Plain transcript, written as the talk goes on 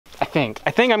think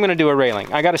I'm gonna do a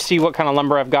railing. I gotta see what kind of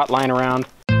lumber I've got lying around.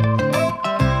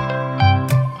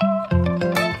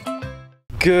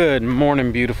 Good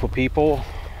morning, beautiful people.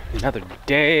 Another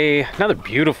day, another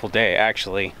beautiful day,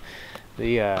 actually.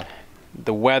 The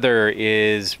weather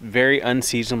is very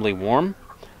unseasonably warm,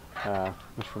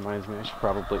 which reminds me I should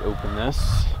probably open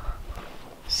this.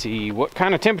 See what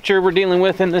kind of temperature we're dealing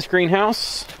with in this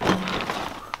greenhouse.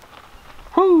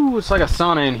 Whoo, it's like a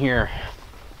sauna in here.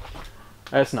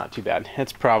 That's not too bad.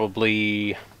 It's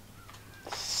probably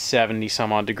 70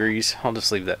 some odd degrees. I'll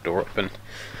just leave that door open.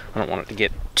 I don't want it to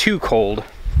get too cold.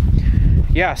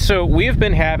 Yeah, so we have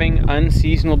been having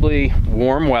unseasonably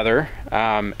warm weather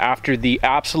after the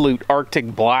absolute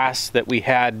Arctic blast that we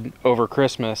had over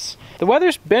Christmas. The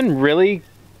weather's been really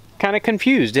kind of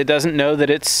confused. It doesn't know that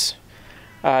it's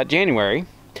January,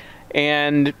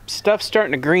 and stuff's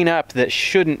starting to green up that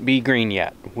shouldn't be green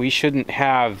yet. We shouldn't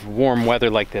have warm weather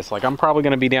like this. Like, I'm probably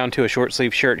going to be down to a short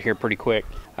sleeve shirt here pretty quick.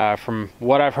 From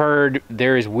what I've heard,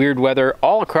 there is weird weather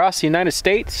all across the United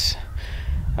States.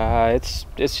 It's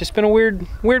just been a weird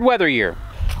weather year.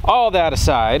 All that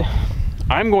aside,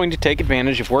 I'm going to take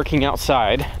advantage of working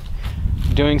outside,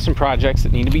 doing some projects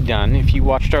that need to be done. If you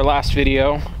watched our last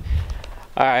video,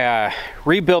 I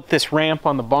rebuilt this ramp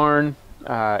on the barn.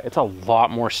 It's a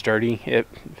lot more sturdy. It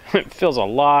feels a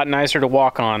lot nicer to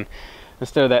walk on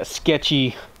instead of that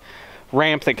sketchy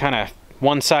ramp that kind of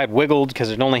one side wiggled because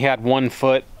it only had 1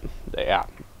 foot. Yeah,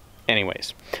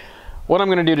 anyways. What I'm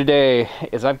gonna do today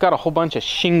is I've got a whole bunch of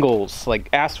shingles, like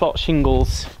asphalt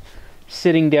shingles,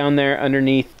 sitting down there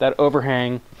underneath that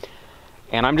overhang.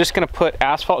 And I'm just gonna put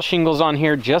asphalt shingles on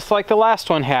here just like the last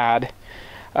one had,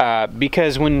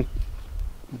 because when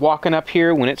walking up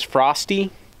here, when it's frosty,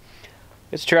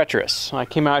 it's treacherous. I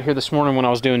came out here this morning when I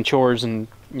was doing chores and,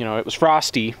 you know, it was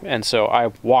frosty. And so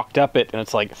I walked up it and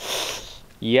it's like,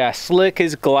 yeah, slick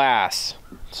as glass.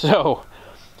 So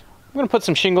I'm gonna put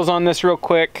some shingles on this real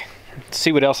quick.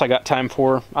 See what else I got time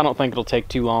for. I don't think it'll take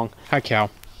too long. Hi, cow.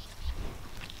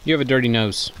 You have a dirty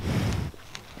nose.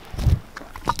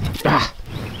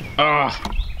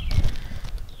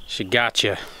 She got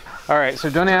you. All right, so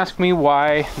don't ask me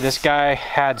why this guy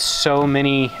had so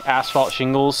many asphalt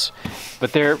shingles,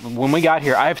 but when we got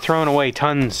here, I've thrown away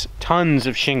tons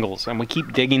of shingles, and we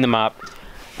keep digging them up.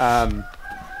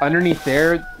 Underneath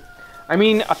there, I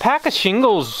mean, a pack of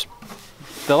shingles,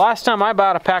 the last time I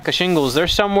bought a pack of shingles, they're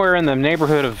somewhere in the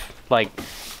neighborhood of like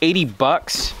 80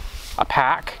 bucks a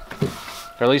pack,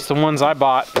 or at least the ones I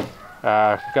bought.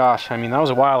 Gosh, I mean, that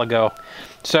was a while ago.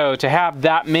 So to have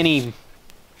that many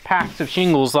packs of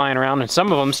shingles lying around, and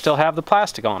some of them still have the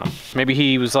plastic on them. Maybe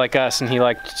he was like us and he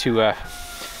liked to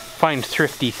find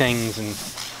thrifty things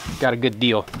and got a good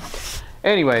deal.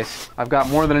 Anyways, I've got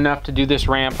more than enough to do this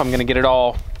ramp. I'm gonna get it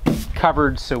all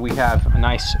covered so we have a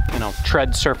nice, you know,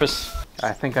 tread surface.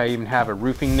 I think I even have a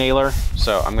roofing nailer,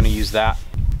 so I'm gonna use that.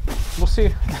 We'll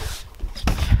see.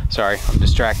 Sorry, I'm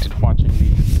distracted watching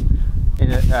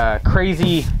the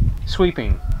crazy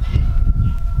sweeping.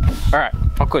 All right,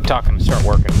 I'll quit talking and start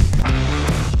working.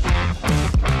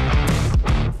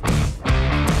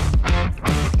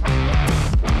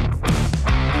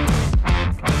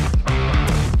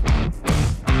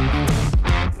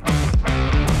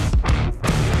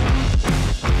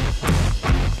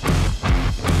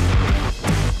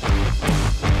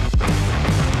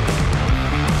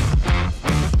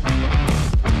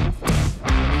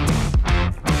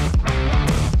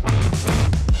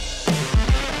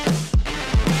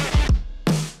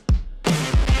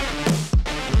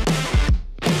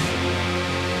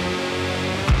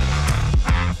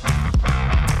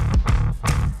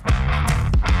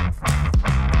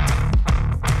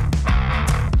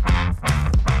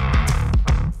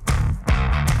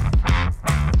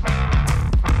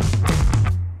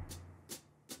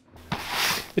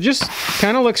 It just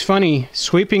kind of looks funny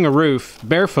sweeping a roof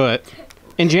barefoot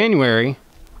in January.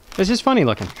 It's just funny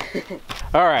looking.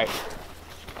 All right,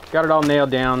 got it all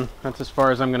nailed down. That's as far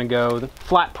as I'm gonna go. The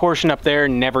flat portion up there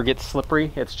never gets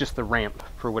slippery. It's just the ramp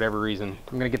for whatever reason.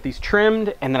 I'm gonna get these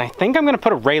trimmed, and then I think I'm gonna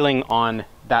put a railing on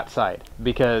that side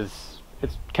because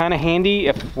it's kind of handy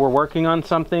if we're working on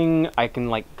something. I can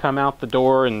like come out the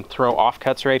door and throw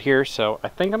offcuts right here. So I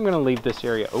think I'm gonna leave this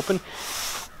area open.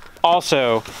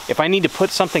 Also, if I need to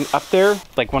put something up there,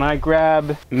 like when I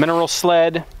grab mineral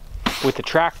sled with the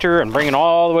tractor and bring it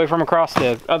all the way from across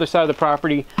the other side of the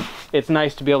property, it's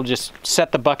nice to be able to just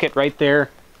set the bucket right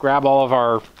there, grab all of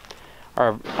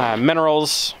our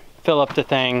minerals, fill up the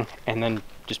thing, and then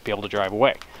just be able to drive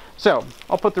away. So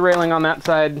I'll put the railing on that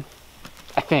side.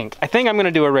 I think I'm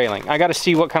gonna do a railing. I gotta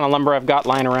see what kind of lumber I've got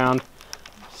lying around,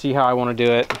 see how I wanna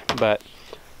do it, but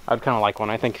I'd kind of like one.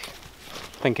 I think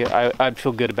I'd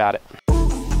feel good about it.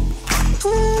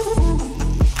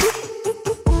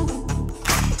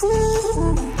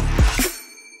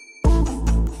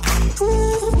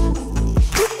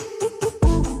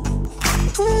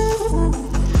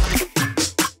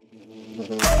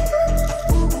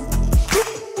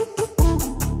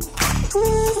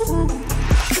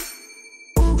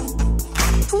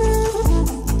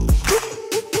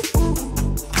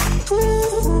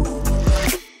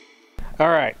 All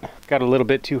right, got a little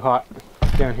bit too hot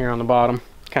down here on the bottom.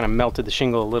 Kind of melted the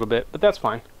shingle a little bit, but that's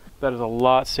fine. That is a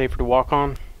lot safer to walk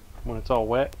on when it's all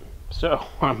wet. So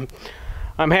I'm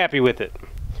happy with it.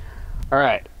 All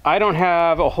right, I don't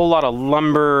have a whole lot of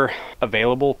lumber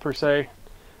available per se.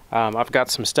 I've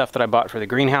got some stuff that I bought for the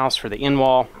greenhouse, for the in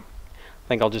wall. I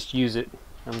think I'll just use it.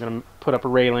 I'm gonna put up a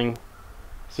railing,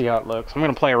 see how it looks. I'm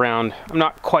gonna play around. I'm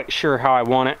not quite sure how I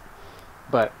want it,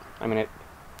 but I mean, it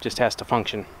just has to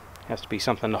function. It has to be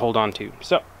something to hold on to.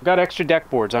 So, I've got extra deck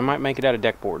boards. I might make it out of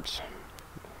deck boards.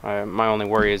 My only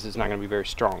worry is it's not gonna be very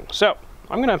strong. So,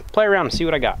 I'm gonna play around and see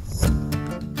what I got.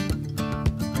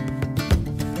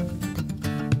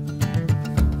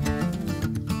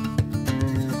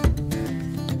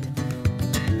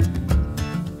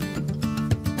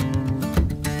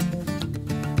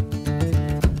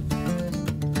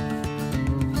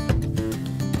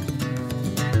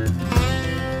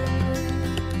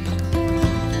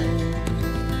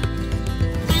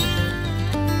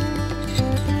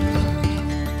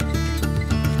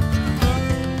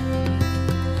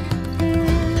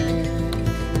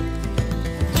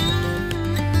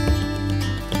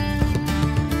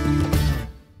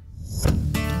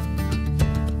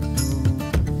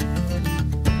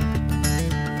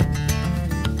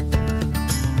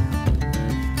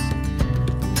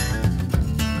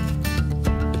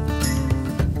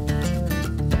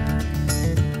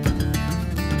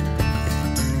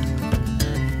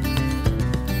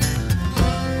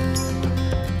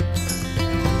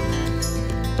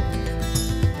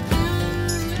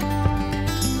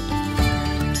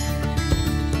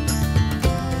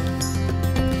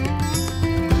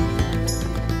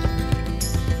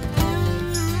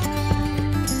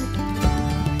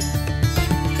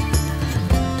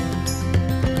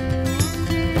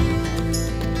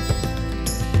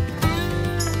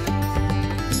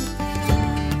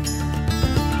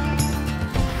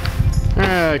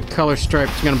 Color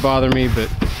stripe's gonna bother me, but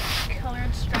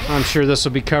Colored stripe? I'm sure this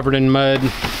will be covered in mud.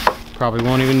 Probably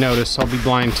won't even notice. I'll be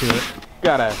blind to it.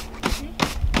 Got a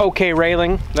okay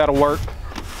railing. That'll work.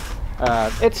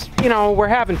 It's, you know, we're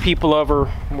having people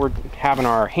over. We're having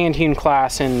our hand hewn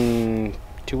class in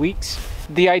 2 weeks.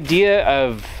 The idea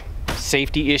of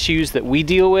safety issues that we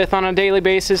deal with on a daily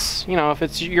basis, you know, if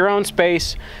it's your own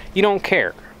space, you don't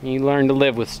care. You learn to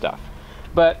live with stuff.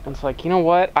 But it's like, you know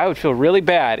what? I would feel really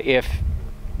bad if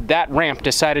that ramp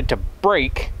decided to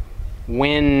break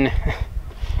when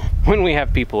we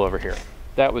have people over here.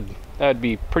 That would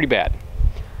be pretty bad.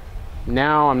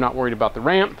 Now I'm not worried about the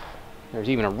ramp. There's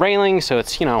even a railing, so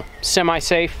it's, you know,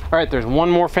 semi-safe. All right, there's one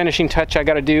more finishing touch I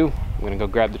gotta do. I'm gonna go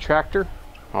grab the tractor.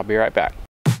 I'll be right back.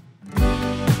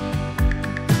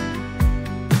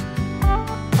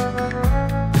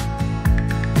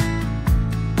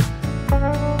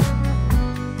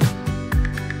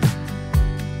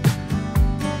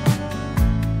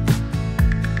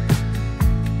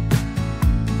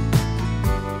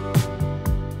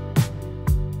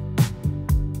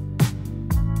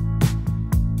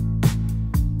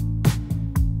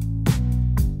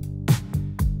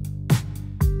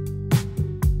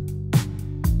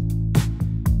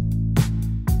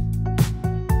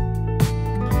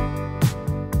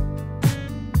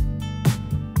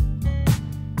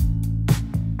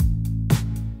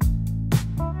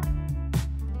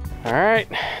 All right,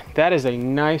 that is a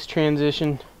nice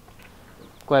transition.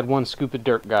 Glad one scoop of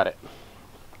dirt got it.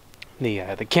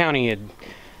 The county had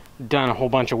done a whole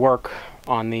bunch of work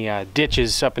on the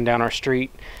ditches up and down our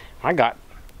street. I got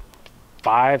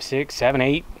 5, 6, 7,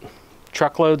 8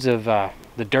 truckloads of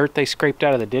the dirt they scraped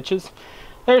out of the ditches.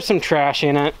 There's some trash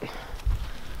in it.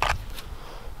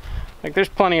 Like, there's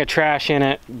plenty of trash in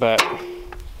it, but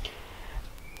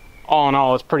all in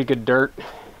all, it's pretty good dirt.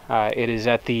 It is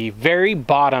at the very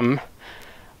bottom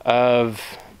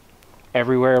of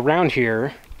everywhere around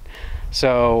here.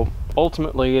 So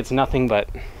ultimately, it's nothing but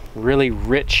really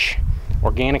rich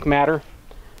organic matter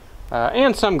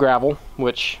and some gravel,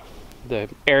 which the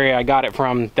area I got it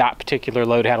from, that particular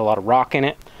load had a lot of rock in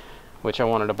it, which I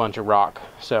wanted a bunch of rock.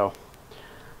 So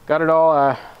got it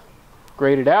all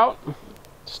graded out,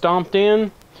 stomped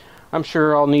in. I'm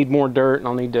sure I'll need more dirt and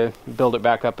I'll need to build it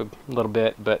back up a little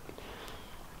bit, but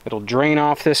It'll drain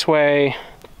off this way.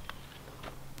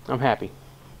 I'm happy.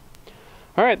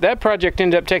 All right, that project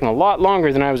ended up taking a lot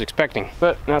longer than I was expecting,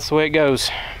 but that's the way it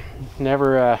goes.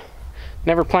 Never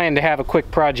planned to have a quick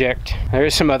project. There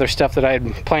is some other stuff that I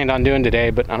had planned on doing today,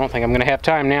 but I don't think I'm gonna have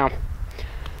time now.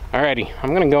 Alrighty,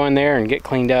 I'm gonna go in there and get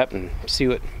cleaned up and see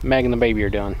what Meg and the baby are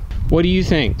doing. What do you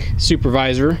think,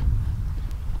 Supervisor?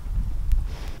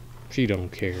 She don't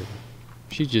care.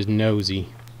 She's just nosy.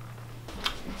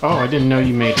 Oh, I didn't know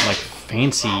you made like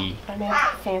fancy. I made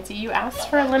fancy. You asked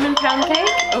for a lemon pound cake?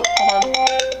 Oh,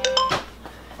 hold on.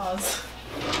 Pause.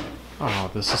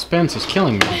 Oh, the suspense is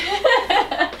killing me.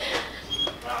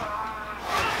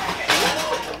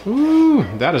 Ooh,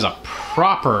 that is a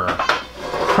proper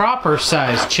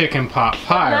sized chicken pot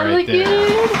pie right there.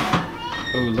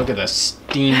 Oh, look at the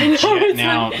steam jetting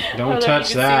out. Don't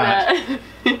touch that.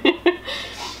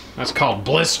 That's called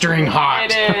blistering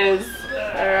hot. It is.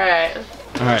 Alright.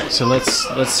 Alright, so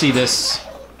let's see this.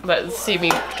 Let's see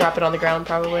me drop it on the ground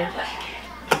probably.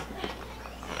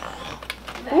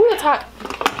 Ooh, it's hot.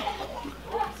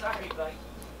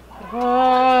 Ooh,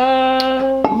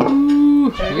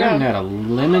 we haven't had a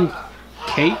lemon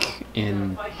cake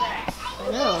in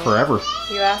forever.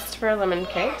 You asked for a lemon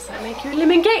cake, so I make your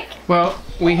lemon cake. Well,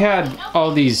 we had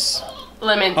all these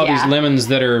these lemons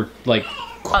that are like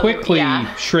quickly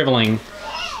shriveling.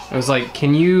 I was like,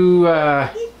 can you I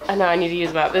know I need to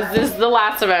use them up. This is the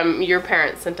last of them your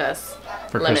parents sent us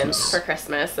for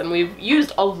Christmas, and we've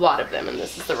used a lot of them, and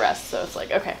this is the rest. So it's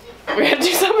like, okay, we're gonna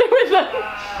do something with the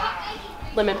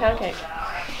lemon pound cake.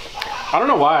 I don't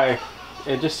know why.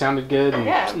 It just sounded good,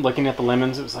 and looking at the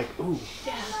lemons, it was like, ooh,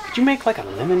 could you make like a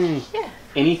lemon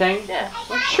anything? Yeah.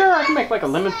 Like, sure, I can make like a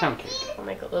lemon pound cake. I'll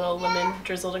make a little lemon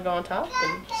drizzle to go on top.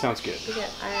 And sounds good. yeah,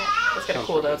 it's gonna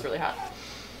cool though. It's really hot.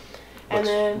 And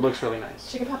then looks really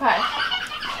nice. Chicken pot pie.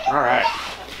 All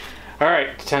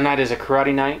right. Tonight is a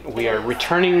karate night. We are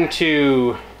returning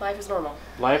to Life is normal.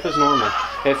 Life is normal.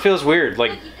 It feels weird.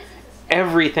 Like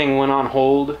everything went on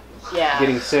hold. Yeah.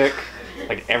 Getting sick.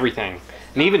 Like everything.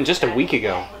 And even just a week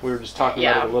ago, we were just talking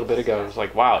about it a little bit ago. It was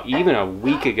like, wow, even a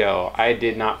week ago, I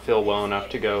did not feel well enough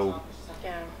to go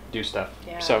do stuff.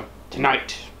 Yeah. So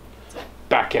tonight,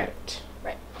 back at it.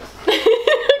 Right.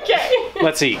 Okay.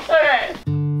 Let's eat. All right.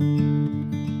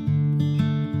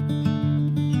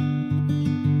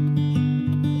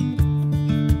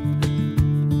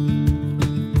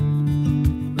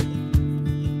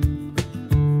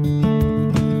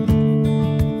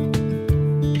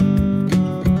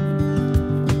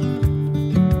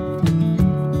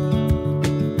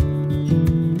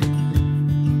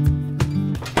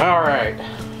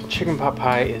 Chicken pot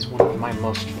pie is one of my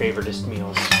most favoritist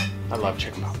meals. I love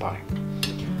chicken pot pie.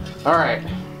 All right,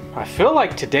 I feel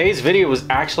like today's video was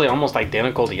actually almost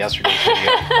identical to yesterday's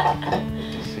video.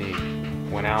 Let's see,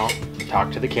 went out,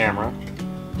 talked to the camera,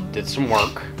 did some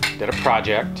work, did a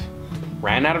project,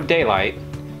 ran out of daylight,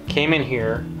 came in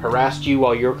here, harassed you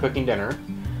while you were cooking dinner.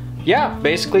 Yeah,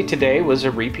 basically today was a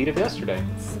repeat of yesterday.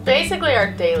 It's basically our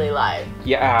daily life.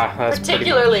 Yeah, that's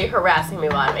particularly harassing me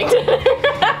while I make dinner.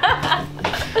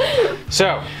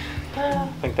 So, I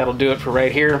think that'll do it for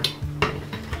right here.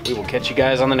 We will catch you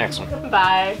guys on the next one.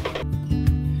 Bye.